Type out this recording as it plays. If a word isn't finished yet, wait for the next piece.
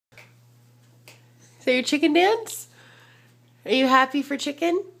Is that your chicken dance? Are you happy for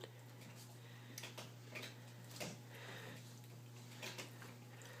chicken?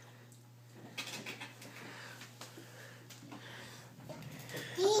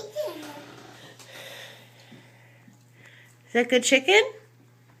 Is that good chicken?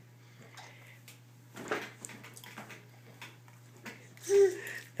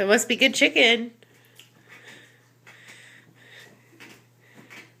 That must be good chicken.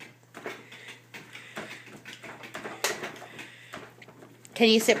 Can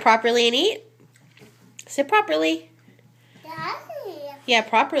you sit properly and eat? Sit properly. Daddy. Yeah,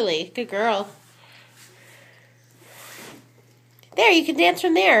 properly. Good girl. There, you can dance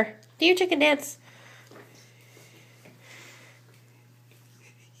from there. Do your chicken dance.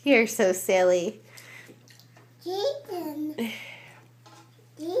 You're so silly. Chicken.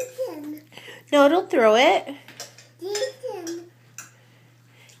 Chicken. No, don't throw it. Chicken.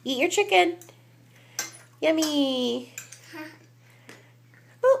 Eat your chicken. Yummy.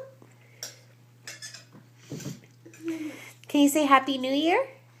 Oh. Can you say Happy New Year?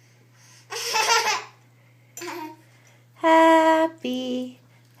 Happy,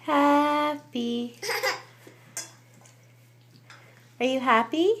 happy. Are you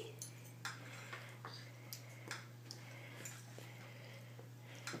happy?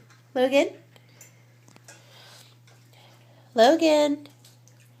 Logan? Logan?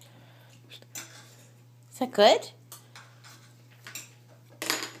 Is that good?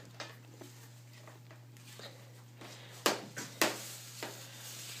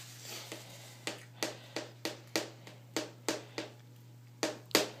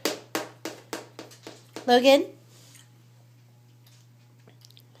 Logan?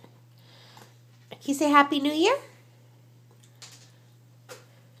 Can you say Happy New Year?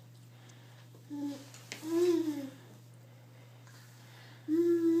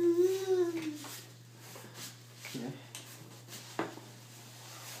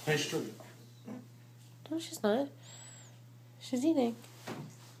 Nice sugar. No, she's not. She's eating.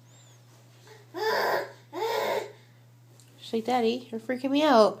 She's like, Daddy, you're freaking me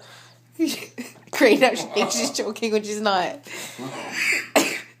out. Great, now she thinks she's choking when she's not.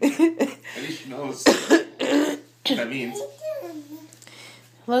 At least she knows what that means.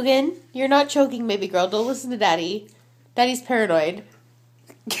 Logan, you're not choking, baby girl. Don't listen to Daddy. Daddy's paranoid.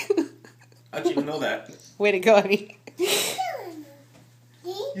 How'd you even know that? Way to go, honey.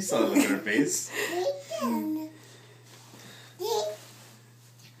 You saw the look on her face.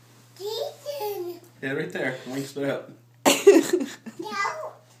 Yeah, right there. Why don't you spit it out?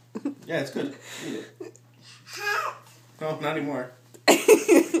 Yeah, it's good. Eat it. No, not anymore.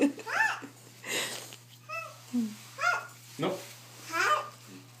 Nope.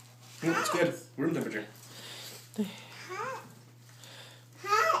 Nope, it's good. Room temperature.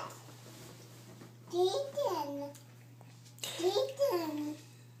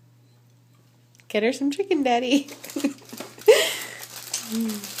 Get her some chicken, Daddy.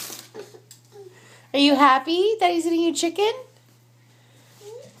 Are you happy that he's eating you chicken?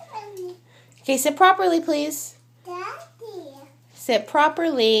 Okay, sit properly, please. Daddy. Sit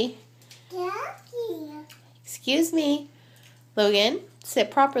properly. Daddy. Excuse me. Logan,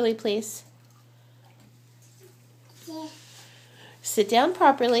 sit properly, please. Yeah. Sit down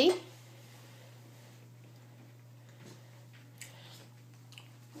properly.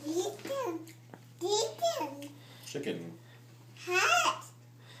 Chicken. Hot.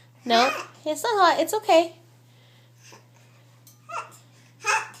 No, it's not hot. It's okay.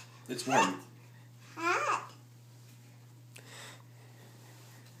 It's warm. Hot.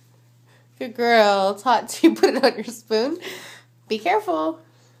 Good girl. It's hot too. Put it on your spoon. Be careful.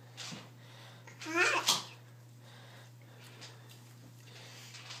 Hot.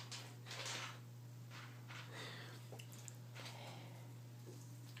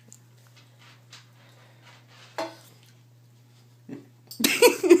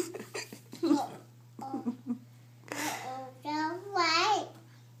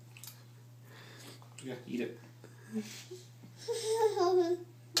 Yeah, eat it.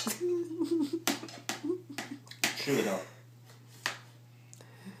 Chew it out.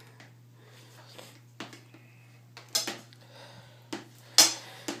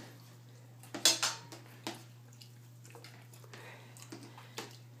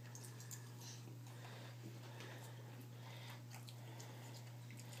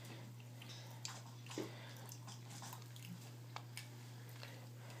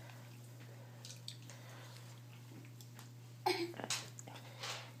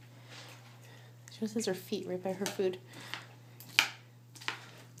 She just has her feet right by her food.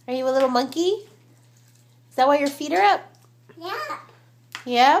 Are you a little monkey? Is that why your feet are up? Yeah.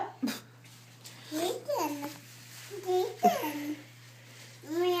 Yep. Chicken. Chicken.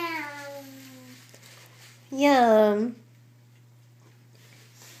 Meow. Yum.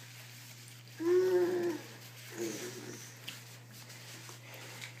 Mm.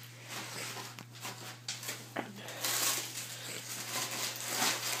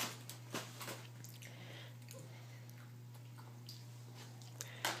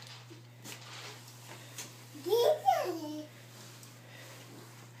 Chicken.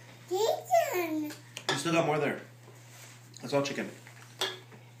 Chicken. You still got more there. That's all chicken.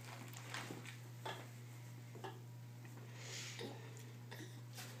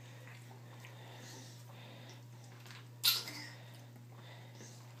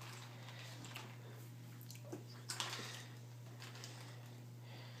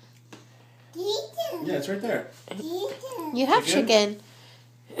 Chicken. Yeah, it's right there. Chicken. You have Chicken?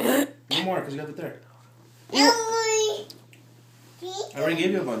 chicken. One more, because you got it there. Emily. I already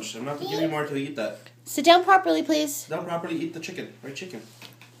gave you a bunch. I'm not going to give you more until you eat that. Sit down properly, please. Sit down properly, eat the chicken. Right chicken.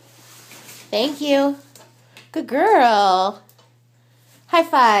 Thank you. Good girl. High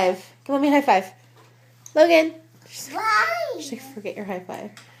five. Give me a high five. Logan. Why? She's like, forget your high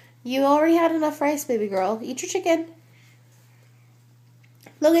five. You already had enough rice, baby girl. Eat your chicken.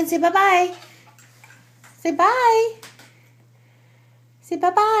 Logan, say bye-bye. Say bye. Say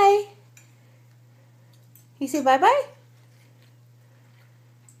bye-bye. You say bye-bye?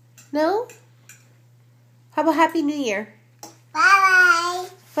 No? How about Happy New Year? Bye-bye.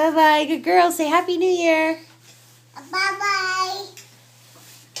 Bye-bye. Good girl. Say Happy New Year. Bye-bye.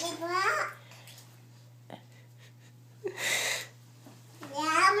 Bye-bye.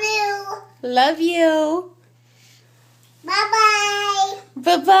 Love you. Bye-bye.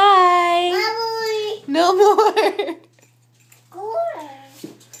 Bye-bye. Bye-bye. No more.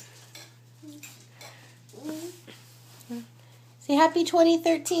 Say Happy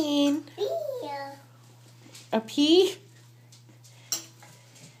 2013. A P.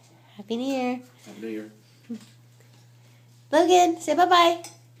 Happy New Year. Happy New Year. Logan, say bye-bye.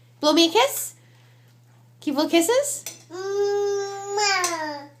 Blow me a kiss. Can you blow kisses?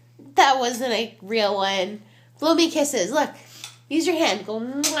 That wasn't a real one. Blow me kisses. Look. Use your hand. Go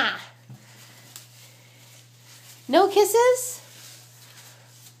mwah. No kisses?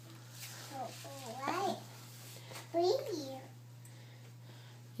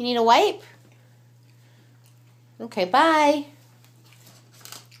 You need a wipe? Okay, bye.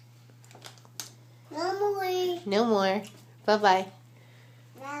 No more. No more. Bye-bye.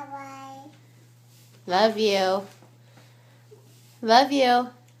 Bye-bye. Love you. Love you.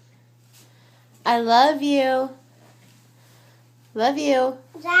 I love you. Love you.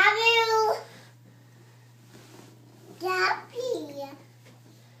 Love you. Happy.